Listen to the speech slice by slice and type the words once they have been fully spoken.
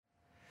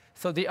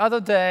So the other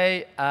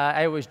day,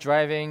 I was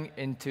driving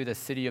into the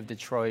city of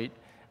Detroit,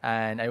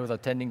 and I was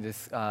attending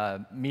this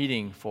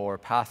meeting for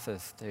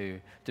pastors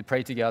to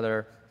pray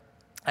together.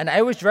 And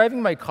I was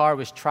driving my car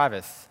with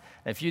Travis.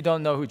 And if you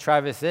don't know who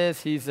Travis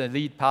is, he's the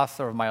lead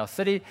pastor of Miles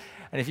City.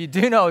 And if you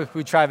do know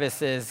who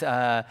Travis is,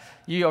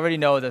 you already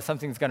know that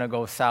something's going to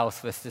go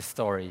south with this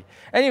story.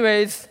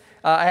 Anyways,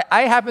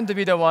 I happened to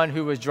be the one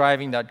who was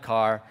driving that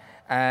car.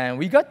 And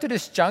we got to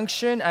this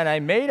junction, and I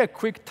made a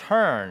quick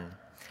turn.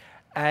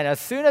 And as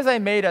soon as I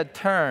made a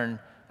turn,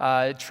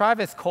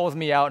 Travis calls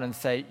me out and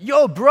say,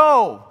 "Yo,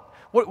 bro,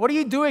 what are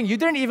you doing? You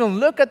didn't even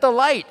look at the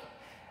light."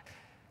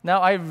 Now,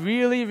 I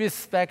really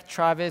respect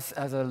Travis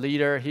as a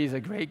leader. He's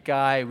a great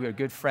guy. We're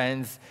good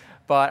friends.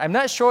 But I'm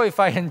not sure if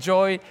I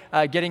enjoy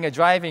getting a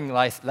driving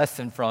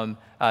lesson from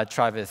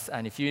Travis.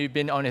 And if you've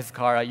been on his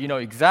car, you know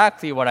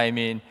exactly what I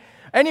mean.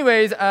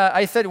 Anyways,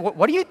 I said,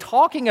 "What are you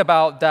talking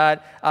about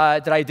that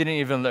I didn't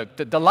even look?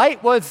 The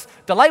light was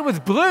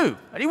blue.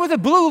 It was a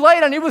blue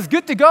light, and it was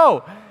good to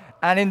go."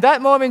 And in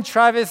that moment,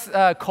 Travis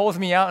calls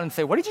me out and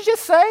says, "What did you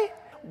just say?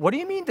 What do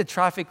you mean the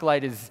traffic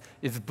light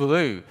is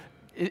blue?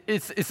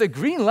 It's a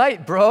green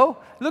light, bro.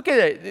 Look at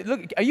it.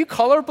 Look, are you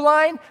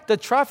colorblind? The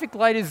traffic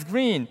light is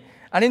green."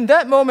 And in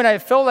that moment, I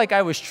felt like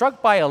I was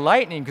struck by a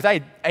lightning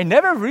because I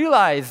never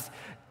realized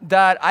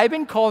that I've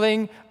been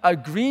calling a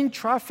green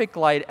traffic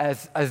light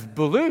as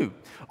blue.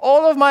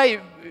 All of my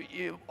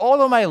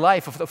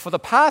life, for the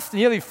past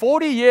nearly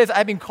 40 years,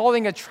 I've been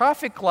calling a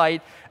traffic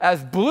light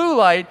as blue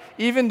light,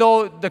 even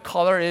though the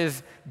color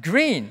is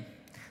green.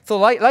 So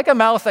like a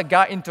mouse that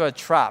got into a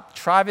trap,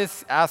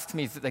 Travis asks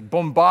me,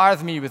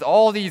 bombards me with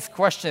all these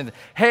questions.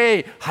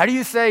 "Hey, how do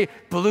you say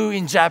blue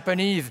in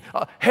Japanese?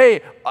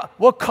 Hey,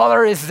 what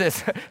color is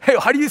this? Hey,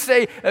 how do you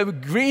say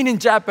green in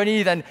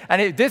Japanese?" And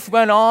this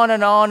went on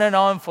and on and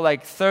on for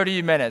like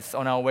 30 minutes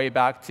on our way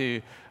back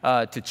to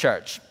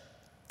church.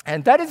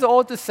 And that is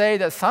all to say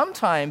that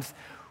sometimes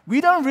we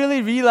don't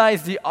really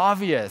realize the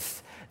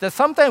obvious. That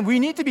sometimes we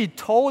need to be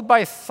told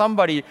by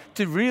somebody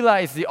to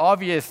realize the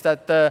obvious,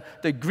 that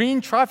the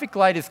green traffic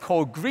light is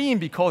called green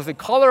because the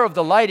color of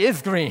the light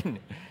is green.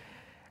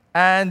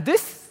 And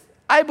this,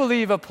 I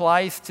believe,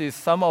 applies to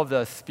some of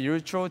the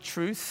spiritual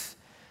truths.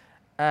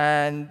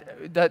 And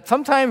that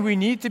sometimes we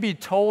need to be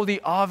told the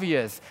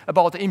obvious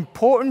about the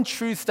important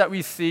truths that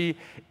we see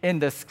in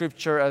the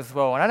scripture as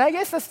well. And I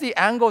guess that's the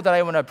angle that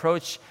I want to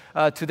approach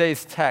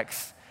today's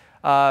text.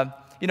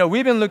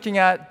 We've been looking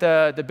at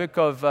the book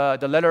of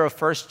the letter of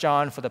 1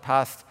 John for the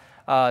past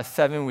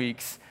 7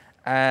 weeks.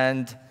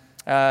 And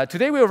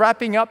today we're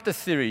wrapping up the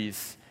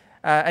series.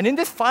 And in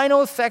this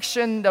final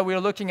section that we're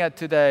looking at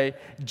today,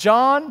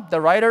 John, the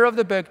writer of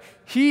the book,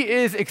 he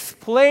is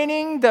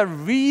explaining the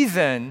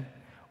reason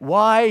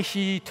why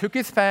he took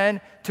his pen,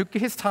 took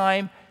his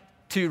time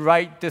to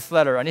write this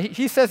letter. And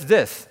he says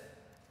this.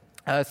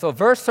 So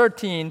verse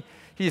 13,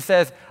 he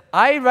says,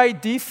 "I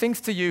write these things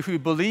to you who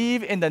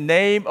believe in the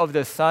name of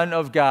the Son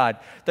of God,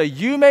 that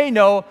you may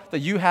know that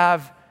you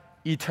have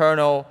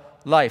eternal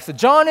life." So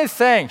John is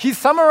saying, he's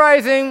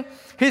summarizing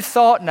his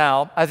thought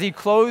now as he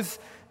closes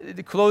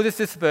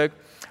this book.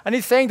 And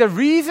he's saying the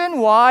reason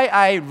why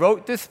I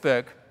wrote this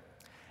book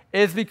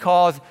is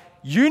because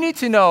you need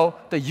to know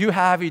that you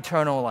have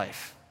eternal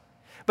life.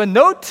 But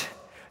note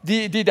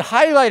the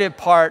highlighted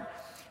part.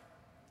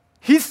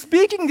 He's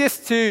speaking this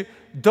to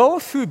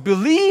those who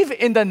believe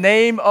in the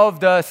name of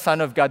the Son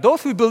of God,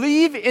 those who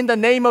believe in the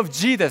name of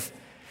Jesus.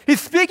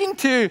 He's speaking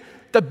to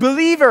the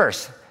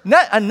believers,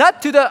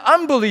 not to the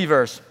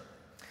unbelievers.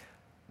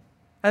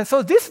 And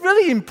so this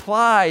really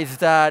implies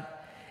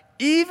that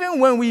even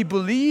when we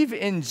believe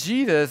in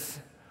Jesus,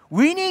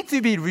 we need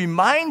to be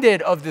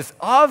reminded of this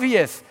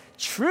obvious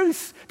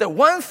truth that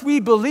once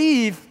we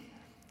believe,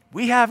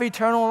 we have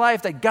eternal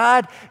life, that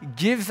God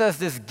gives us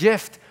this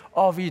gift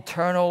of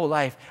eternal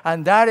life.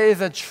 And that is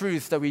a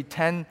truth that we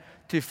tend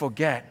to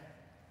forget.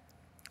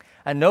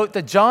 And note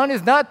that John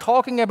is not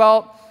talking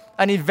about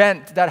an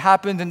event that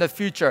happens in the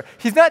future.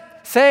 He's not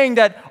saying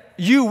that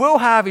you will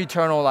have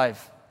eternal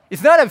life.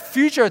 It's not a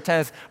future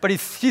tense, but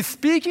he's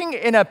speaking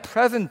in a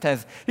present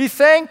tense. He's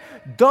saying,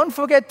 don't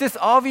forget this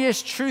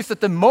obvious truth that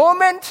the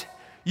moment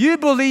you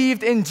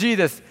believed in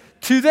Jesus,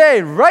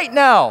 today, right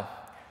now,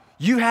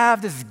 you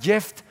have this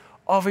gift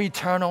of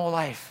eternal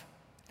life.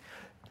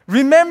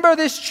 Remember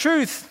this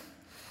truth,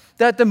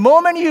 that the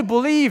moment you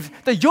believe,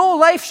 that your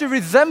life should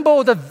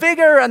resemble the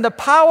vigor and the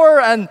power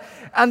and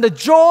the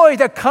joy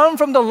that come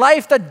from the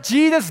life that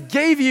Jesus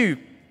gave you.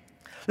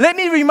 Let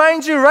me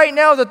remind you right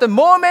now that the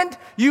moment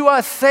you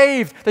are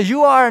saved, that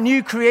you are a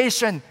new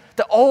creation,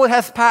 the old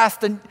has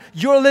passed, and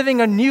you're living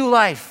a new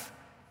life.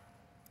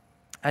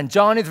 And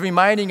John is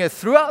reminding us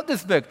throughout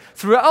this book,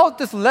 throughout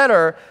this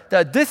letter,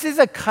 that this is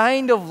a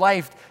kind of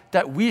life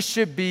that we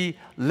should be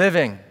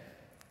living.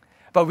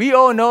 But we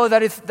all know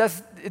that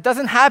it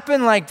doesn't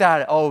happen like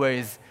that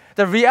always.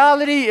 The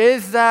reality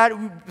is that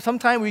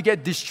sometimes we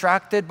get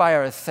distracted by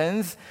our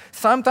sins.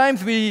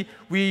 Sometimes we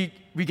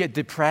get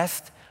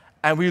depressed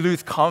and we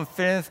lose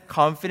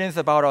confidence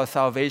about our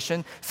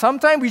salvation.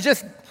 Sometimes we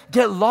just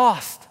get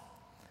lost.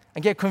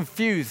 and get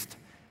confused,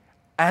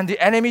 and the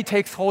enemy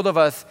takes hold of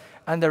us,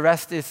 and the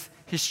rest is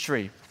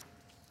history.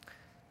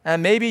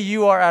 And maybe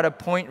you are at a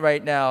point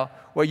right now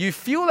where you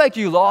feel like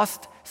you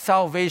lost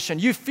salvation.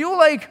 You feel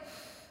like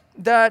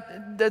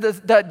that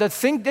the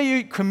sin that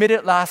you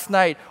committed last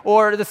night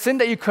or the sin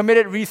that you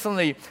committed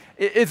recently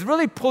is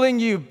really pulling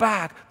you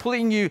back,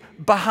 pulling you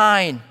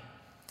behind.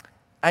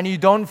 And you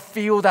don't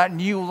feel that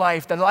new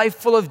life, the life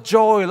full of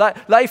joy,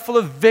 life full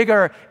of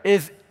vigor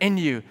is in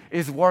you,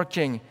 is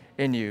working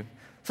in you.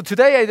 So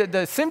today,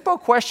 the simple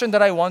question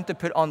that I want to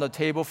put on the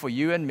table for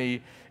you and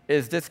me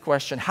is this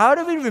question: how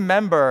do we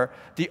remember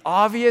the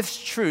obvious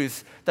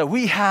truth that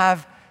we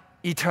have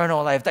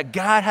eternal life, that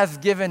God has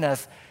given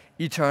us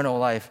eternal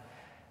life?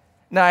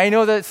 Now, I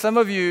know that some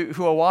of you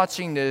who are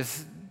watching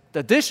this,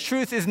 that this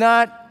truth is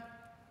not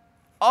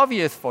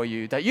obvious for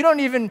you, that you don't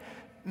even,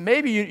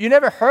 maybe you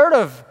never heard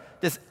of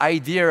this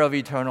idea of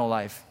eternal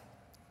life.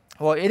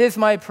 Well, it is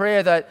my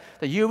prayer that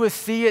you will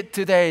see it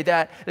today,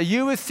 that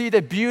you will see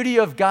the beauty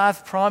of God's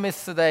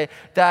promise today,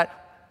 that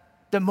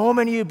the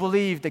moment you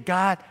believe that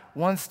God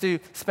wants to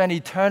spend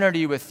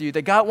eternity with you,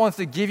 that God wants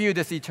to give you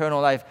this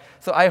eternal life.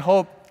 So I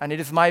hope, and it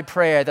is my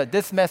prayer, that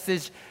this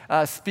message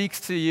speaks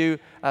to you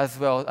as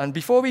well. And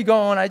before we go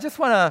on, I just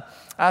want to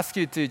ask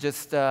you to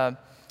just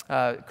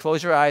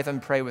close your eyes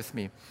and pray with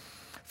me.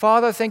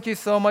 Father, thank you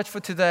so much for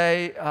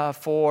today,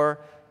 for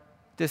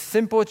this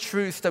simple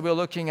truth that we're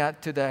looking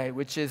at today,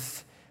 which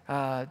is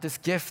this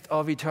gift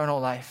of eternal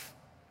life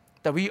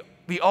that we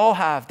all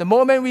have. The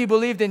moment we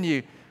believed in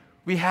you,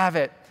 we have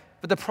it.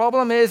 But the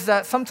problem is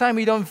that sometimes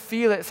we don't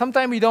feel it.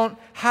 Sometimes we don't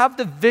have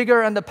the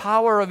vigor and the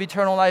power of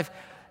eternal life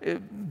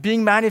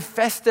being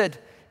manifested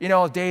in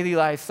our daily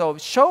life. So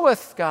show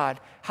us, God,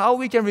 how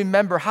we can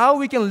remember, how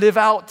we can live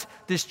out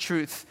this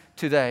truth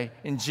today.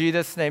 In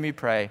Jesus' name we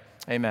pray.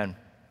 Amen.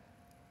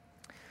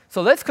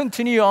 So let's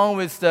continue on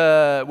with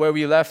where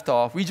we left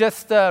off. We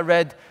just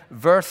read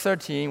verse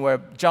 13,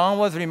 where John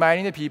was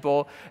reminding the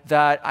people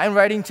that I'm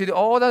writing to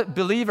all the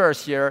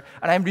believers here,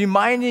 and I'm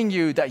reminding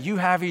you that you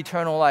have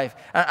eternal life.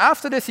 And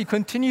after this, he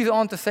continues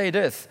on to say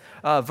this,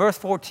 verse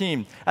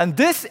 14, and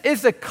this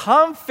is the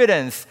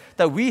confidence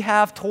that we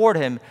have toward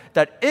him,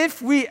 that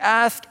if we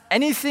ask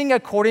anything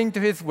according to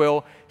his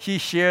will, he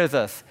hears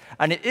us.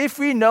 And if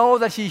we know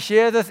that he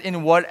hears us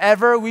in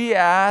whatever we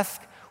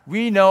ask,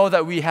 we know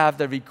that we have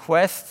the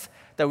requests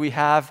that we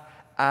have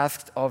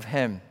asked of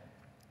him.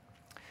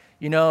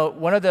 You know,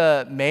 one of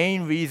the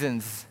main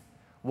reasons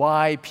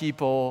why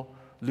people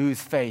lose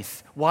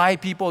faith, why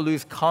people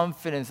lose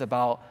confidence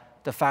about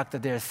the fact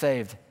that they're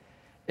saved,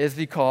 is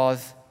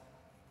because,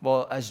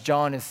 well, as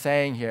John is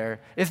saying here,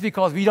 it's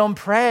because we don't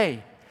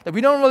pray, that we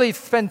don't really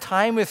spend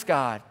time with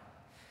God.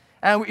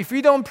 And if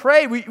we don't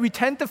pray, we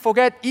tend to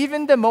forget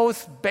even the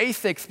most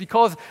basics,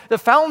 because the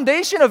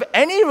foundation of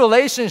any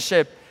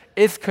relationship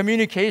is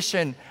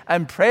communication,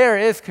 and prayer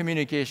is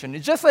communication.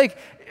 It's just like,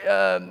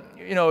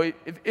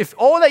 if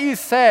all that you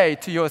say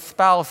to your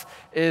spouse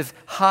is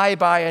hi,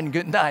 bye, and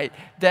good night,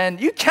 then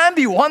you can't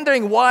be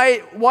wondering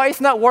why it's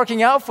not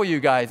working out for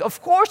you guys.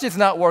 Of course it's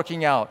not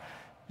working out.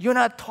 You're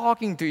not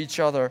talking to each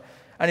other.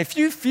 And if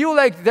you feel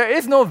like there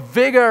is no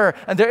vigor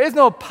and there is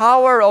no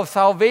power of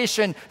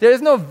salvation, there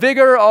is no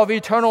vigor of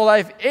eternal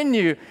life in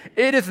you,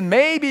 it is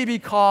maybe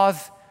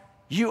because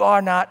you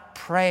are not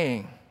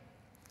praying.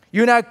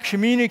 You're not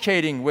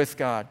communicating with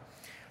God.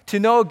 To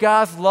know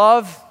God's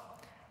love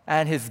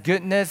and his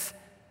goodness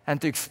and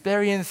to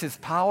experience his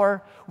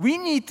power, we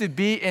need to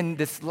be in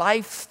this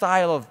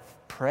lifestyle of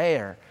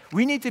prayer.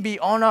 We need to be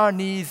on our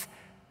knees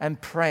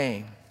and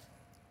praying.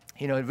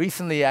 You know,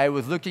 recently I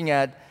was looking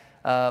at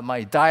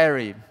my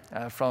diary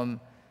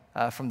from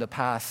the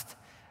past,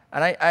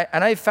 and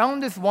I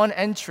found this one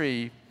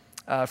entry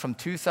from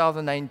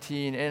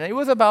 2019, and it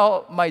was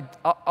about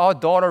our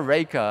daughter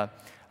Reika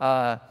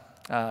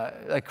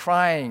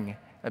crying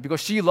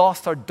because she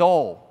lost her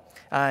doll.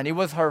 And it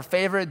was her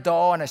favorite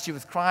doll, and she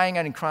was crying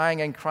and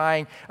crying and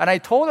crying. And I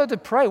told her to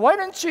pray. Why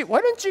don't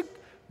you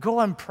go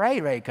and pray,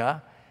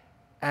 Reika?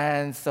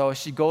 And so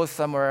she goes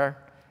somewhere,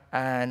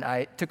 and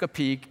I took a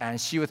peek, and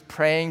she was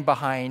praying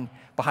behind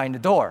the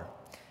door.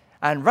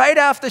 And right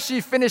after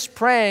she finished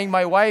praying,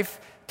 my wife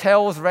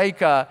tells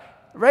Reika,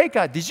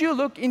 did you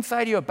look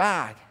inside your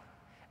bag?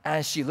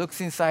 And she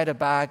looks inside the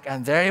bag,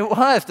 and there it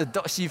was.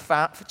 She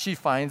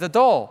finds the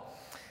doll.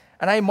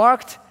 And I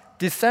marked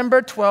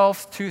December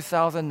 12th,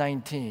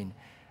 2019.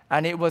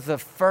 And it was the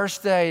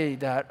first day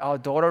that our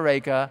daughter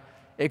Reika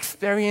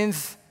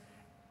experienced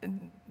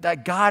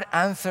that God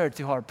answered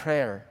to her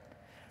prayer.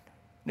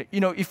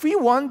 You know, if we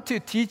want to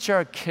teach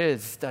our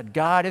kids that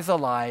God is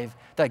alive,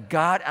 that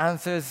God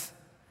answers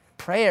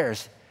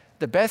prayers,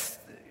 the best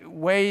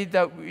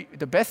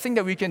thing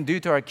that we can do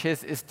to our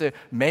kids is to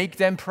make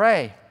them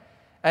pray.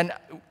 And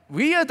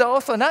we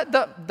adults are not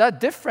that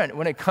different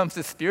when it comes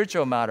to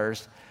spiritual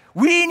matters.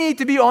 We need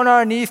to be on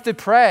our knees to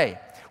pray.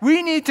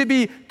 We need to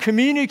be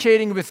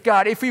communicating with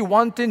God if we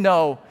want to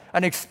know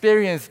and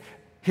experience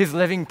his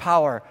living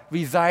power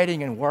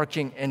residing and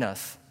working in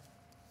us.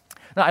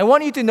 Now, I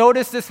want you to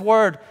notice this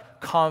word,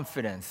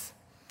 confidence.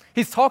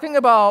 He's talking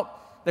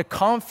about the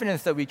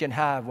confidence that we can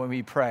have when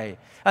we pray.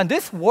 And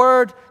this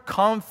word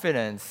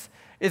confidence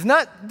is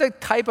not the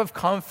type of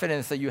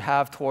confidence that you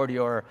have toward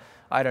your,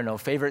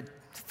 favorite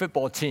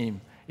football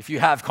team. If you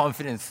have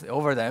confidence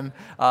over them,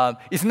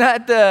 it's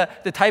not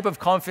the type of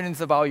confidence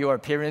about your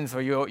appearance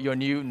or your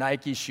new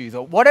Nike shoes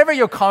or whatever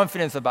you're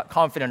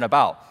confident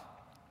about.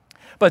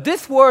 But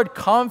this word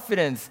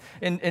confidence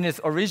in its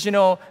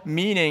original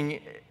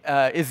meaning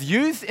is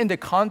used in the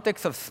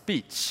context of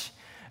speech.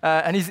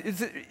 And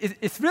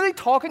it's really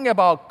talking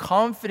about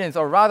confidence,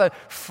 or rather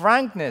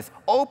frankness,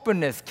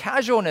 openness,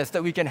 casualness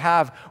that we can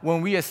have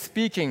when we are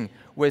speaking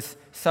with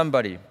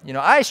somebody.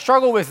 I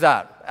struggle with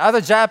that. As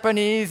a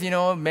Japanese,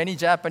 many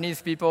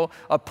Japanese people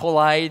are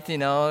polite,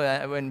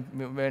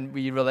 when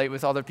we relate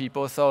with other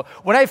people. So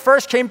when I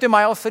first came to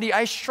Miles City,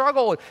 I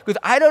struggled because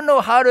I don't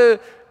know how to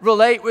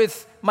relate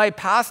with my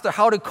pastor,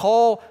 how to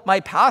call my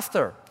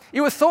pastor.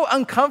 It was so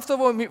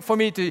uncomfortable for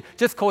me to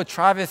just call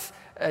Travis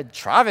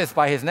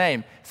by his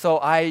name. So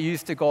I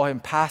used to call him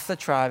Pastor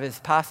Travis,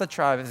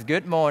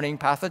 good morning,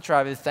 Pastor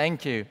Travis,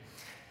 thank you.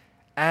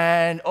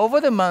 And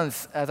over the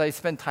months, as I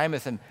spent time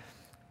with him,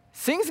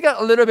 things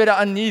got a little bit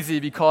uneasy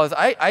because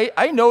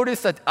I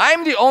noticed that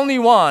I'm the only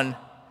one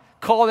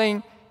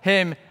calling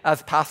him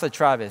as Pastor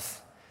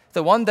Travis.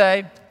 So one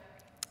day,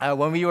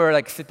 when we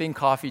were sipping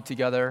coffee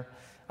together,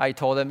 I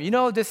told him,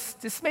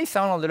 this may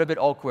sound a little bit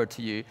awkward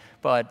to you,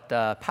 but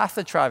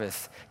Pastor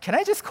Travis, can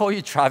I just call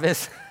you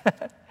Travis?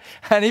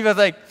 And he was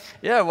like,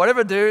 yeah,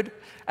 whatever, dude.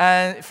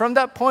 And from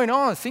that point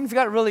on, things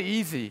got really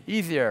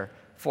easier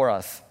for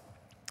us.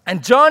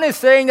 And John is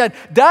saying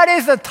that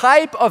is the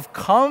type of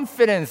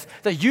confidence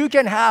that you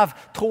can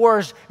have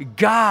towards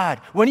God.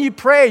 When you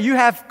pray, you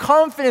have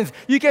confidence.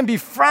 You can be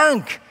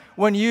frank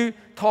when you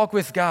talk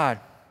with God.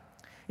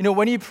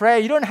 When you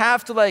pray, you don't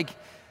have to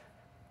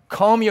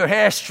comb your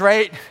hair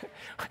straight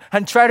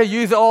and try to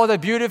use all the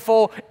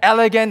beautiful,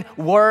 elegant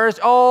words.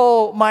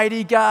 Oh,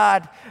 mighty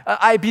God,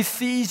 I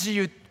beseech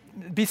you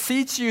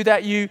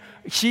that you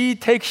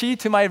take heed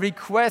to my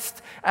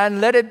request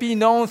and let it be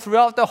known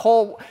throughout the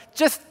whole.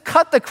 Just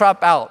cut the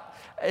crap out.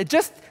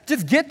 Just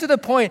get to the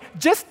point.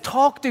 Just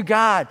talk to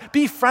God.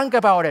 Be frank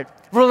about it.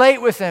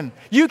 Relate with Him.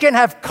 You can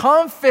have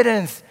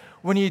confidence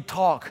when you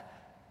talk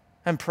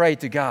and pray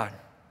to God.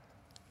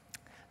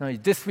 Now,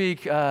 this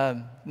week,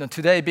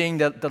 today being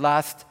the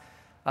last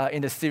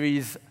in the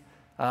series,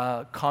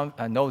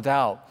 no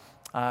doubt,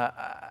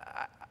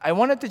 I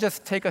wanted to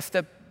just take a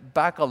step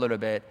back a little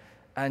bit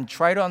and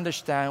try to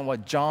understand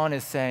what John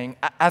is saying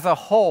as a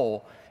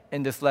whole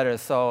in this letter.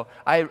 So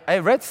I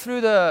read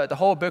through the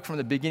whole book from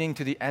the beginning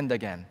to the end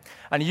again.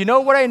 And you know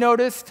what I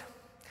noticed?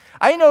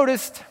 I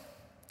noticed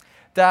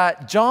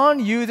that John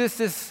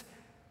uses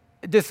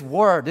this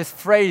word, this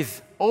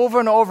phrase, over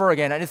and over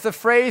again. And it's the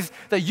phrase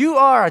that you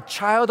are a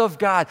child of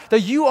God,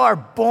 that you are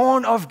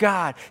born of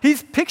God.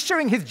 He's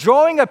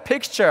drawing a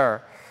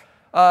picture,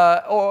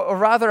 or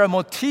rather a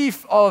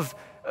motif of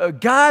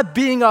God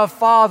being our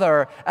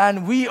Father,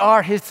 and we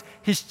are His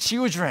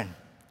children.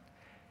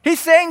 He's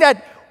saying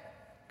that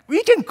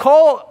we can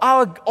call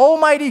our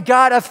Almighty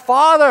God as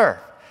Father,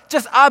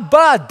 just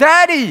Abba,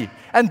 Daddy.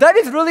 And that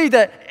is really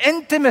the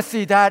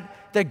intimacy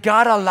that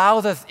God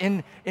allows us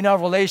in our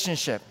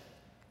relationship.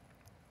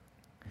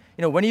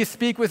 When you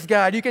speak with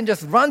God, you can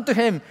just run to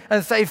Him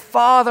and say,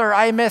 Father,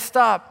 I messed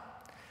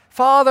up.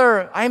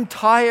 Father, I'm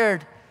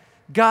tired.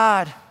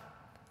 God,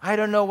 I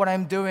don't know what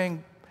I'm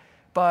doing,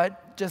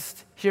 but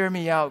just hear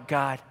me out,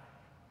 God.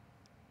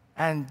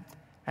 And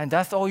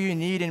that's all you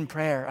need in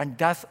prayer. And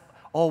that's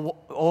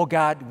all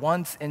God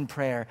wants in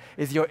prayer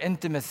is your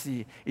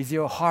intimacy, is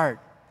your heart,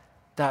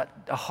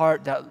 a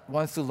heart that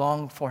wants to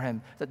long for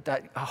Him,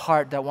 a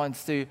heart that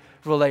wants to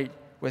relate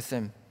with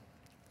Him.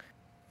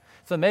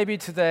 So maybe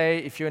today,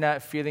 if you're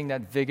not feeling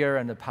that vigor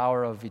and the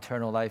power of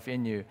eternal life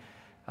in you,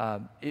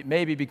 it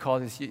may be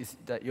because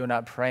that you're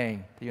not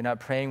praying,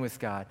 with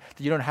God,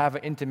 that you don't have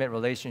an intimate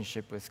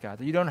relationship with God,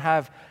 that you don't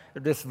have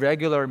this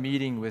regular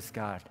meeting with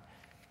God.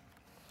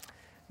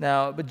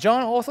 Now, but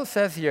John also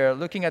says here,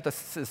 looking at the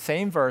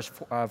same verse,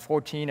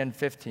 14 and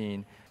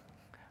 15,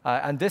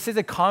 and this is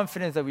a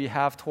confidence that we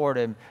have toward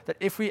Him, that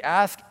if we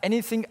ask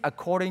anything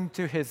according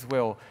to His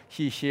will,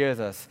 He hears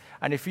us.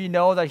 And if we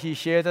know that He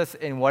hears us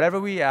in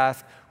whatever we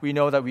ask, we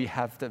know that we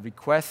have the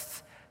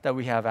requests that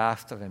we have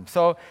asked of Him.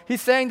 So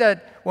He's saying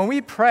that when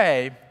we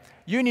pray,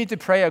 you need to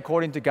pray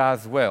according to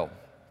God's will.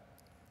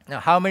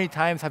 Now, how many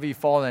times have you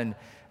fallen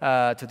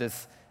to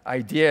this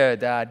idea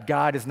that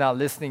God is not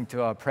listening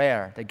to our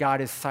prayer, that God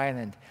is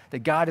silent, that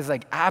God is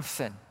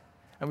absent?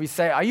 And we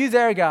say, are you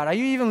there, God? Are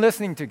you even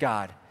listening to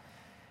God?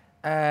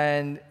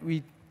 And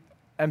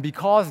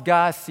because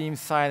God seems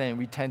silent,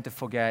 we tend to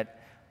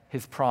forget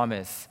His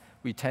promise.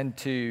 We tend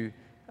to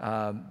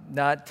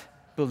not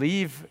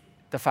believe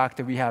the fact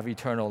that we have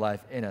eternal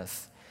life in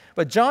us.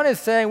 But John is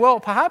saying, well,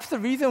 perhaps the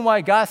reason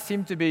why God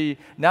seems to be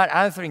not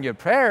answering your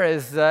prayer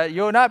is that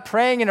you're not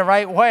praying in the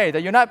right way,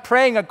 that you're not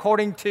praying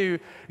according to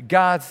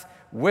God's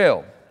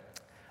will.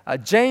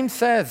 James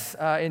says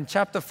in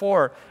chapter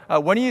 4,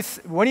 when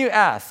you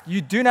ask,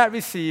 you do not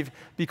receive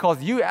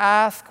because you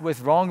ask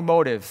with wrong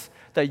motives,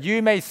 that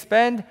you may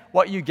spend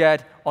what you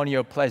get on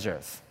your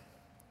pleasures.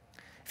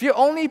 If you're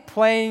only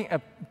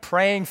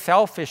praying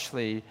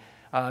selfishly,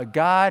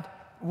 God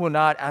will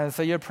not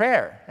answer your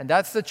prayer. And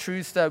that's the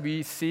truth that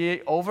we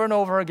see over and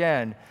over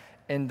again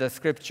in the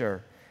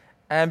scripture.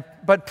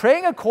 But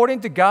praying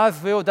according to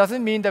God's will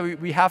doesn't mean that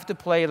we have to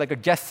play like a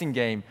guessing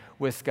game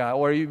with God,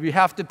 or we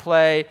have to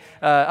play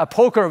a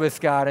poker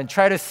with God and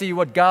try to see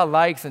what God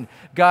likes and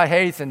God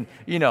hates, and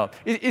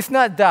it's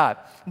not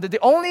that. The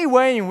only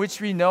way in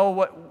which we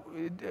know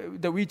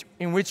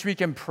in which we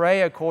can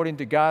pray according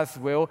to God's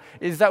will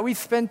is that we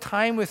spend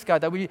time with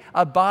God, that we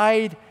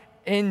abide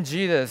in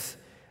Jesus,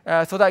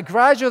 so that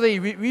gradually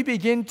we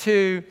begin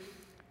to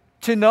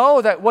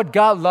know that what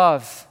God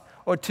loves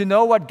or to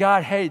know what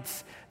God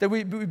hates, that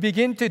we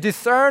begin to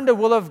discern the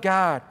will of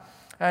God,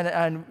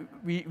 and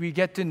we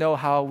get to know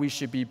how we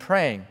should be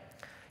praying.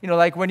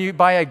 Like when you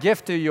buy a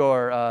gift to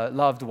your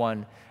loved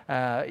one,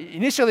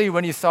 initially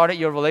when you started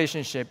your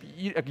relationship,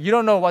 you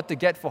don't know what to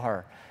get for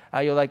her.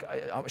 You're like,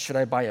 should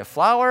I buy a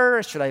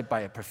flower? Should I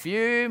buy a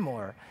perfume?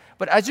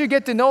 But as you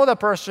get to know the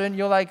person,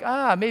 you're like,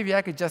 maybe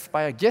I could just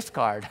buy a gift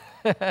card.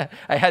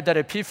 I had that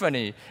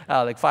epiphany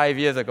like 5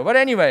 years ago. But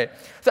anyway,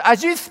 so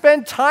as you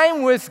spend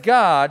time with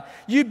God,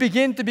 you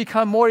begin to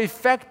become more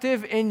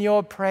effective in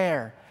your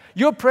prayer.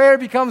 Your prayer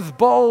becomes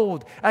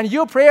bold, and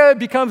your prayer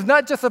becomes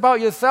not just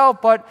about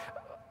yourself, but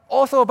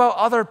also about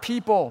other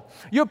people.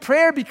 Your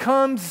prayer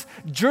becomes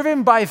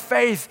driven by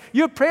faith.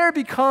 Your prayer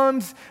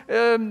becomes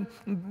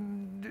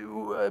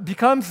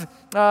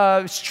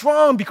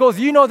strong because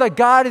you know that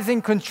God is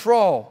in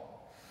control.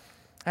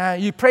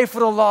 You pray for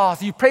the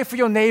lost. You pray for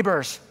your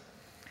neighbors.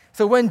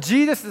 So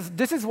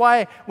this is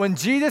why when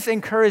Jesus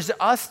encouraged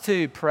us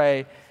to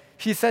pray,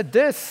 he said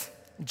this,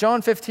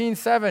 John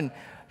 15:7.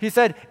 He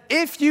said,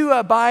 if you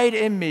abide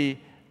in me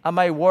and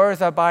my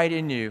words abide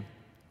in you,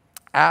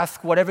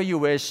 ask whatever you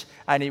wish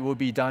and it will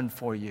be done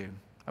for you.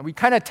 And we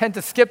kind of tend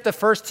to skip the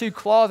first two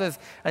clauses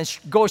and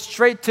go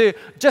straight to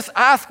just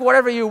ask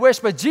whatever you wish.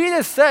 But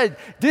Jesus said,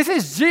 this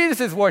is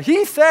Jesus' word.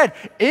 He said,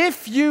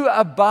 if you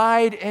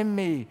abide in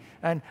me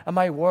and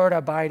my word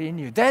abide in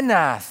you, then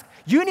ask.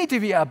 You need to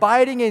be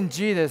abiding in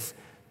Jesus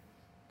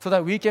so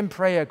that we can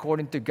pray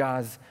according to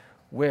God's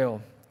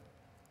will.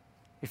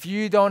 If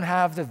you don't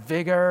have the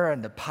vigor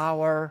and the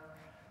power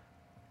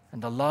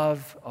and the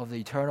love of the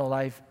eternal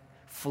life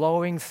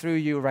flowing through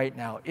you right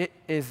now, it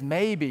is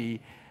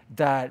maybe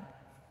that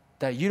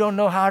you don't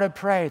know how to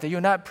pray, that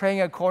you're not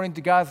praying according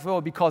to God's will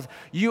because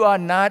you are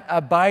not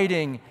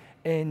abiding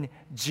in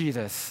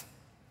Jesus.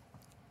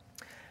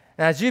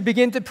 And as you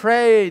begin to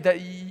pray, that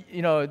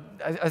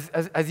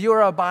as you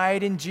are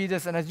abide in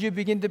Jesus, and as you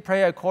begin to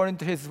pray according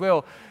to His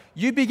will,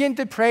 you begin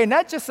to pray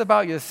not just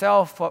about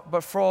yourself,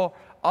 but for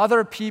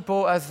other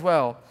people as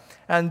well.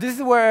 And this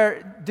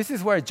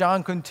is where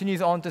John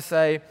continues on to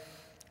say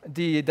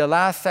the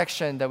last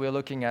section that we're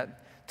looking at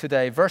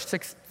today, verse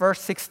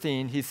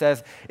 16. He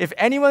says, if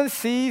anyone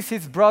sees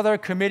his brother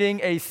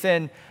committing a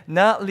sin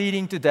not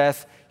leading to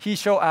death, he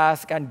shall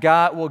ask, and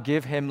God will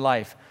give him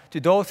life. To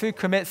those who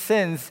commit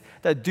sins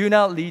that do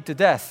not lead to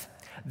death,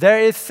 there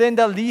is sin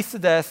that leads to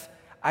death.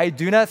 I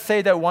do not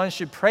say that one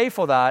should pray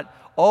for that.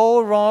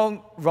 All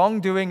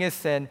wrongdoing is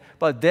sin,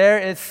 but there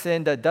is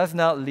sin that does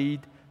not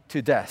lead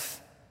to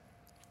death.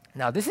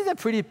 Now, this is a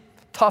pretty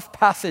tough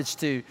passage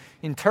to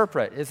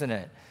interpret, isn't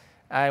it?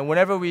 And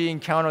whenever we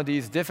encounter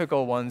these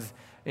difficult ones,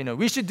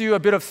 we should do a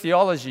bit of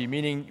theology,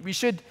 meaning we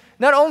should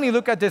not only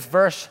look at this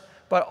verse,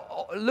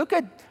 but look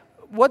at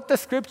what the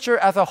scripture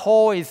as a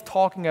whole is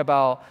talking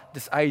about,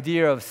 this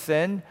idea of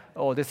sin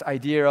or this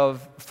idea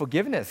of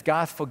forgiveness,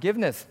 God's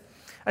forgiveness.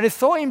 And it's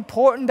so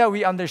important that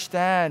we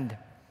understand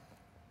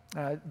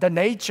the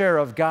nature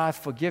of God's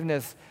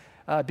forgiveness,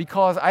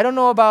 because I don't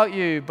know about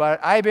you,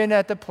 but I've been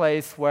at the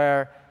place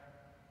where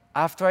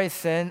after I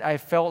sinned, I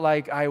felt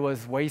like I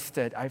was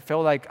wasted. I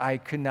felt like I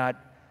could not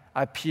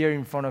appear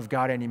in front of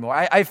God anymore.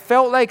 I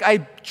felt like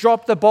I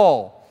dropped the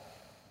ball.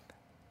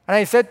 And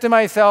I said to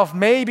myself,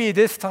 maybe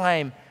this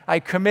time I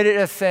committed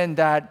a sin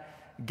that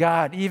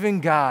even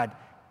God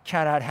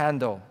cannot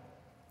handle.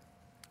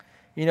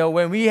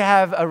 When we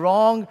have a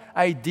wrong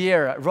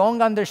idea,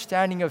 wrong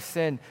understanding of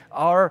sin,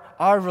 our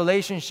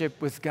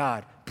relationship with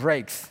God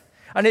breaks.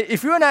 And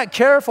if we're not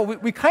careful,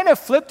 we kind of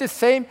flip this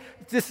same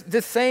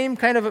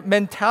kind of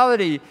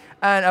mentality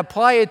and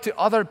apply it to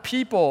other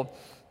people,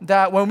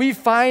 that when we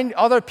find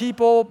other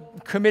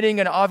people committing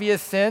an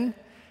obvious sin,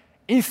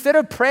 instead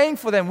of praying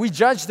for them, we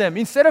judge them.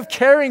 Instead of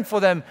caring for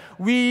them,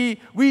 we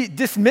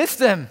dismiss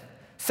them,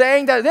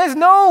 saying that there's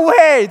no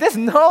way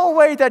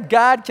that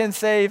God can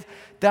save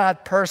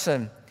that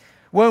person.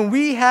 When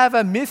we have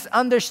a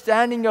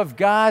misunderstanding of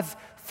God's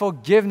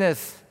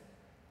forgiveness,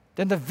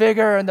 then the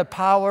vigor and the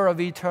power of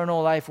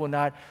eternal life will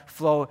not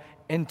flow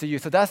into you.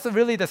 So that's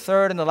really the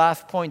third and the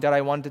last point that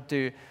I wanted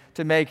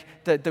to make,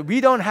 that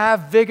we don't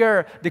have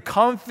vigor, the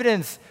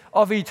confidence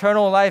of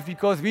eternal life,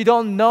 because we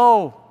don't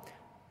know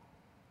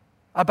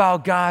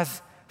about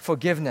God's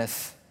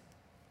forgiveness.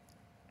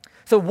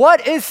 So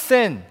what is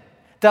sin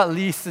that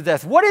leads to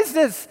death? What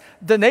is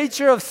the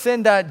nature of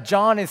sin that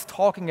John is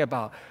talking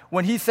about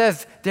when he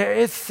says there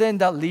is sin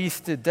that leads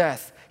to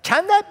death?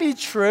 Can that be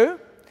true?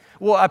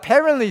 Well,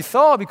 apparently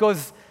so,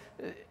 because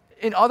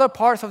in other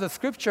parts of the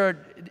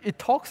scripture, it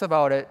talks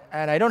about it.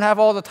 And I don't have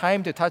all the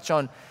time to touch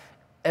on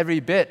every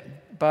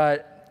bit.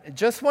 But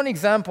just one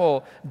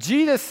example,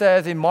 Jesus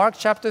says in Mark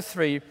chapter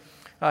 3,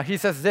 he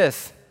says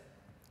this,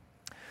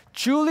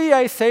 "Truly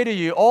I say to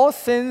you, all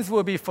sins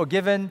will be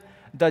forgiven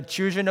the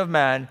children of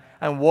man,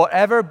 and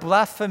whatever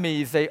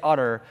blasphemies they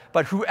utter.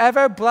 But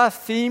whoever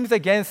blasphemes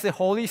against the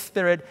Holy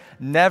Spirit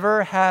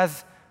never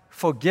has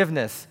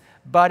forgiveness,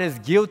 but is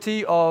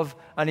guilty of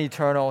an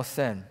eternal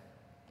sin."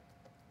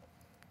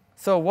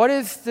 So what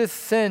is this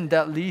sin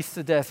that leads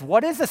to death?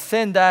 What is a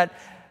sin that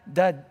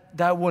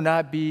will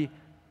not be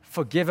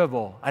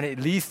forgivable and it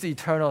leads to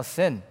eternal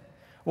sin?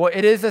 Well,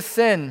 it is a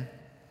sin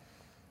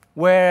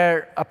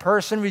where a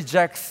person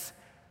rejects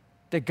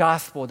the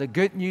gospel, the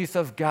good news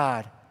of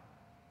God,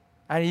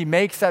 and he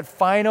makes that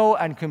final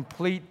and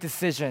complete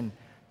decision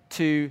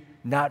to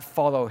not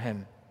follow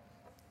him.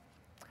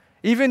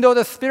 Even though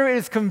the Spirit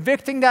is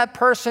convicting that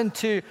person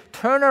to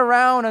turn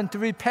around and to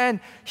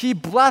repent, he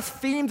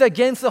blasphemes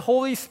against the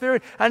Holy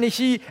Spirit and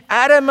he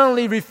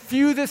adamantly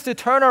refuses to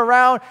turn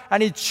around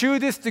and he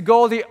chooses to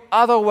go the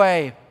other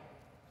way.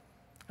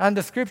 And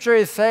the scripture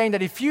is saying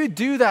that if you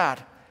do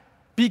that,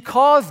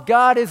 because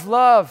God is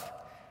love,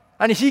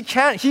 and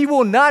he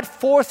will not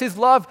force his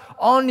love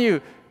on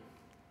you.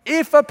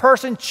 If a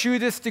person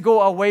chooses to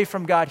go away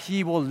from God,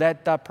 he will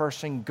let that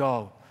person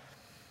go.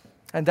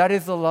 And that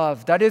is the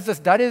love. That is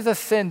a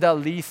sin that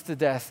leads to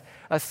death,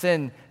 a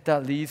sin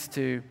that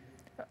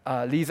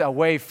leads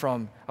away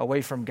from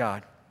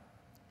God.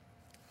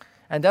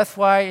 And that's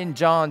why in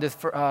John,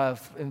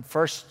 in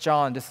 1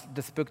 John,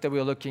 this book that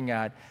we're looking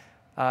at,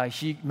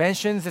 he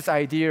mentions this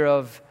idea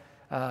of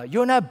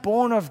you're not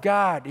born of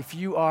God if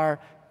you are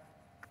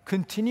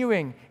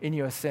continuing in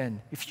your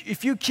sin.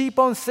 If you keep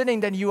on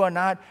sinning, then you are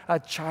not a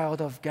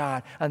child of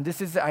God. And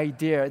this is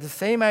the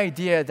same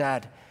idea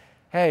that,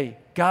 hey,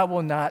 God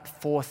will not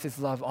force his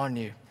love on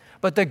you.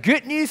 But the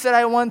good news that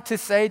I want to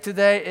say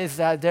today is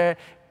that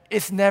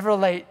it's never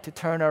late to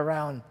turn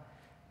around.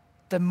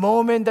 The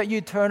moment that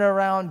you turn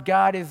around,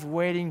 God is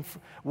waiting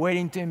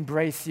to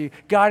embrace you.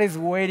 God is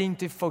waiting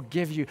to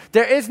forgive you.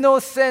 There is no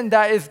sin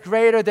that is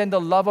greater than the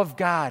love of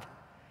God.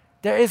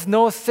 There is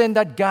no sin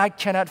that God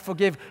cannot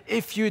forgive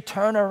if you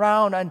turn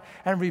around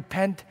and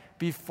repent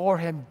before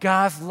him.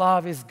 God's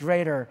love is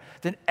greater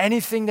than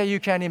anything that you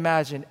can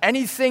imagine,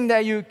 anything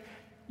that you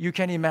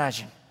can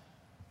imagine.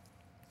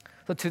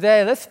 So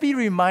today, let's be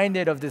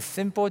reminded of this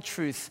simple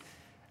truth,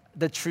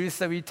 the truth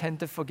that we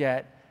tend to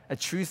forget, a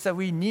truth that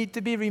we need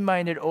to be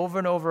reminded over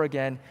and over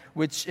again,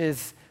 which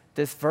is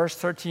this verse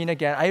 13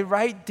 again. "I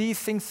write these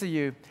things to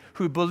you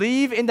who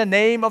believe in the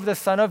name of the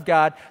Son of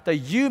God, that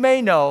you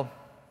may know,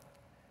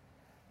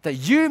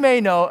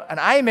 and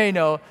I may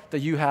know that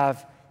you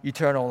have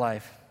eternal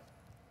life."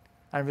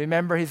 And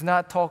remember, he's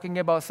not talking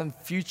about some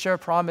future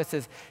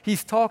promises.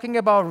 He's talking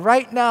about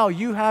right now,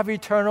 you have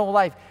eternal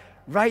life,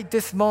 right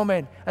this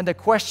moment. And the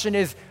question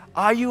is,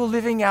 are you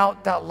living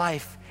out that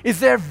life? Is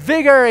there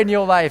vigor in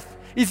your life?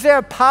 Is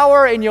there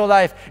power in your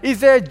life? Is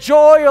there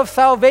joy of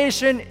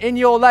salvation in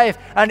your life?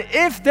 And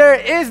if there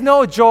is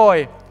no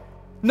joy,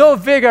 no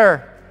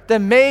vigor,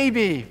 then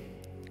maybe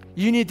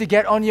you need to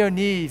get on your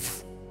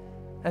knees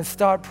and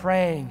start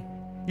praying.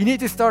 You need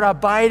to start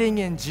abiding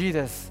in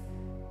Jesus.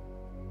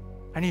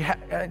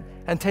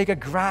 And take a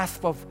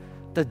grasp of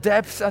the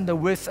depths and the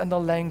width and the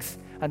length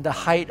and the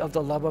height of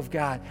the love of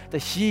God, that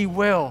he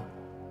will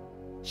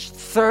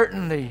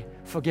certainly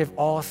forgive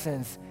all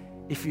sins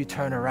if you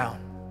turn around.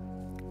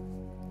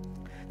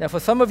 Now,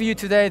 for some of you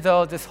today,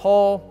 though, this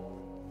whole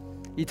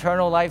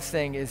eternal life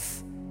thing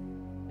is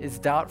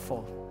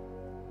doubtful.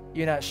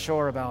 You're not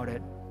sure about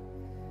it.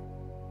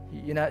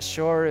 You're not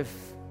sure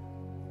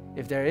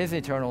if there is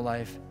eternal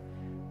life.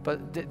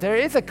 But there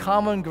is a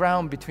common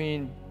ground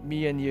between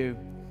me and you.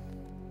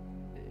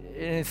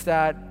 And it's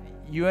that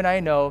you and I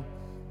know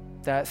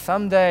that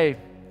someday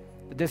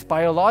this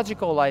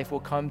biological life will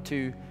come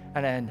to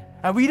an end.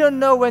 And we don't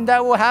know when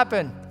that will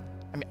happen.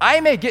 I mean, I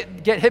may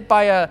get hit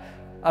by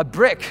a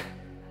brick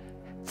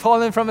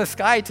falling from the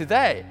sky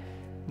today.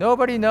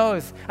 Nobody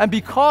knows. And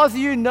because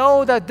you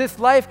know that this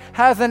life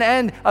has an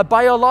end, a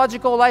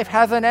biological life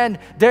has an end,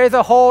 there's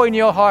a hole in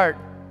your heart.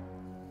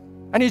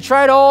 And you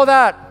tried all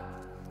that.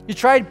 You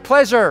tried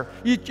pleasure.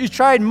 You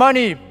tried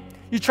money.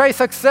 You tried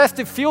success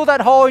to fill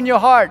that hole in your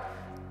heart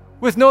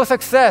with no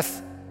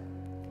success.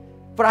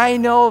 But I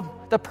know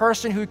the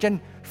person who can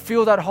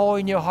fill that hole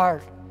in your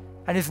heart,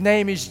 and his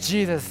name is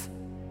Jesus.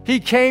 He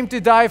came to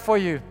die for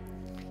you.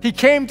 He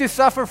came to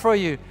suffer for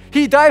you.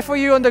 He died for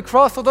you on the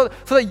cross so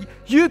that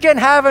you can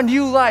have a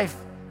new life,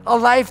 a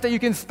life that you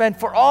can spend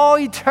for all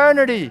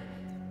eternity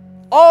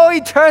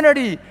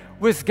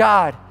with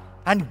God.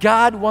 And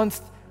God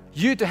wants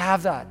you to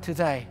have that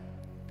today.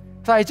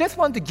 So I just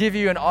want to give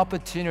you an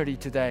opportunity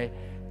today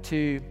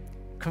to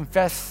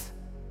confess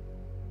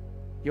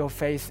your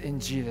face in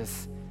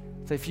Jesus.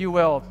 So if you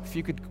will, if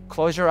you could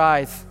close your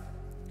eyes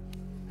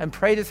and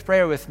pray this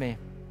prayer with me.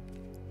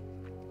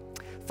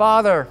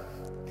 Father,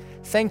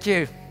 thank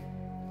you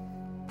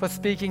for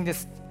speaking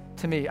this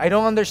to me. I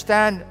don't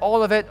understand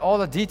all of it, all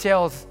the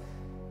details,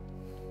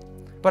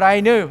 but I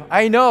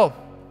know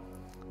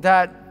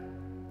that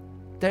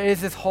there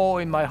is this hole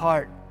in my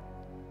heart.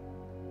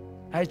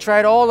 I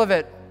tried all of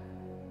it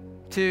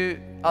to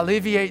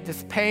alleviate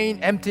this pain,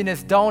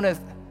 emptiness, dullness.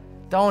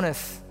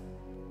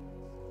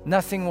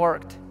 Nothing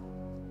worked.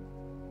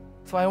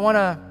 So I want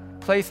to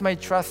place my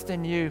trust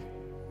in you.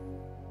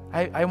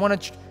 I want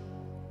to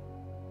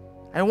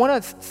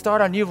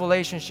start a new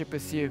relationship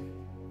with you.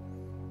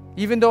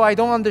 Even though I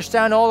don't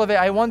understand all of it,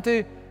 I want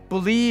to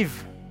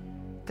believe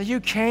that you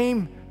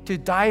came to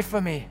die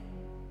for me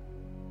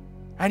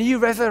and you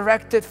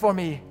resurrected for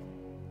me.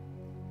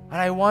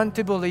 And I want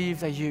to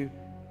believe that you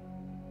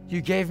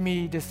gave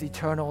me this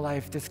eternal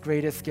life, this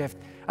greatest gift.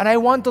 And I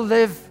want to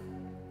live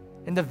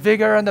in the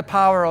vigor and the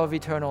power of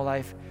eternal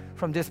life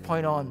from this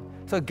point on.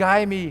 So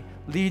guide me,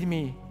 lead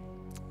me.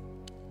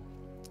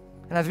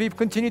 And as we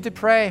continue to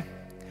pray,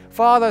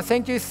 Father,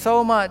 thank you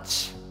so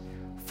much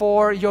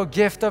for your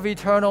gift of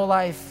eternal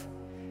life.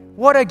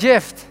 What a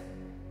gift.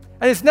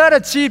 And it's not a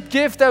cheap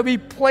gift that we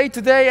play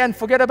today and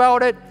forget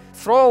about it,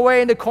 throw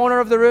away in the corner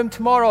of the room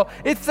tomorrow.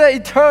 It's the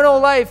eternal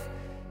life.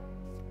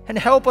 And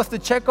help us to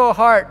check our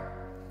heart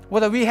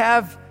whether we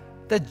have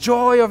the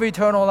joy of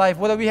eternal life,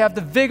 whether we have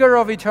the vigor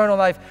of eternal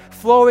life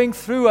flowing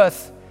through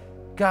us.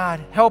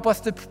 God, help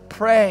us to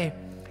pray.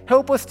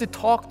 Help us to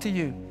talk to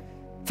you.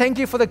 Thank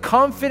you for the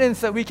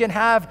confidence that we can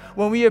have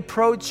when we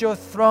approach your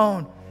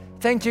throne.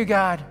 Thank you,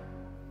 God.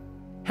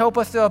 Help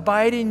us to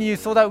abide in you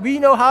so that we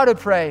know how to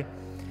pray.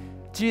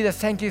 Jesus,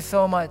 thank you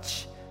so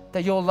much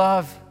that your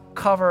love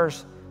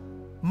covers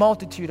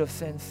multitude of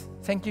sins.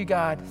 Thank you,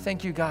 God.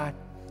 Thank you, God.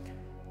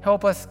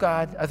 Help us,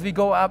 God, as we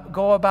go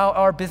about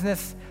our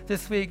business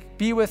this week.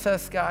 Be with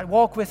us, God.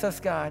 Walk with us,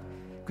 God,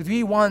 because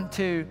we want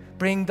to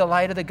bring the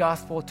light of the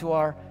gospel to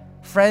our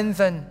friends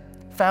and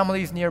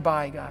families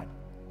nearby, God.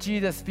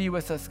 Jesus, be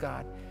with us,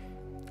 God.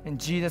 In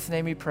Jesus'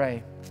 name we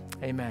pray.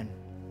 Amen.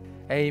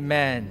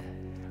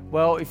 Amen.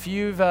 Well, if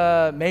you've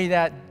made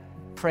that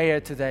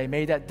prayer today,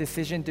 made that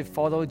decision to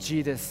follow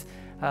Jesus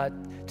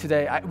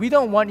today, we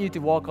don't want you to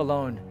walk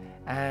alone.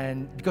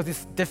 And because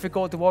it's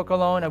difficult to walk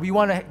alone, and we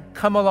want to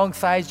come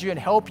alongside you and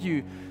help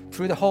you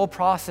through the whole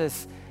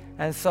process.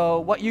 And so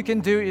what you can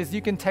do is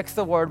you can text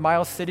the word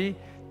Miles City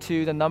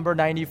to the number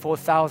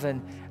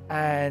 94,000.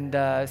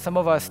 And some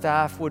of our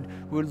staff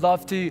would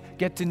love to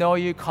get to know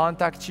you,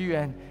 contact you,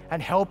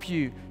 and help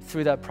you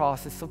through that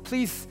process. So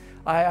please,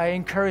 I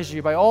encourage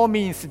you by all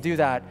means to do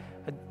that,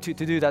 to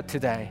do that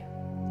today.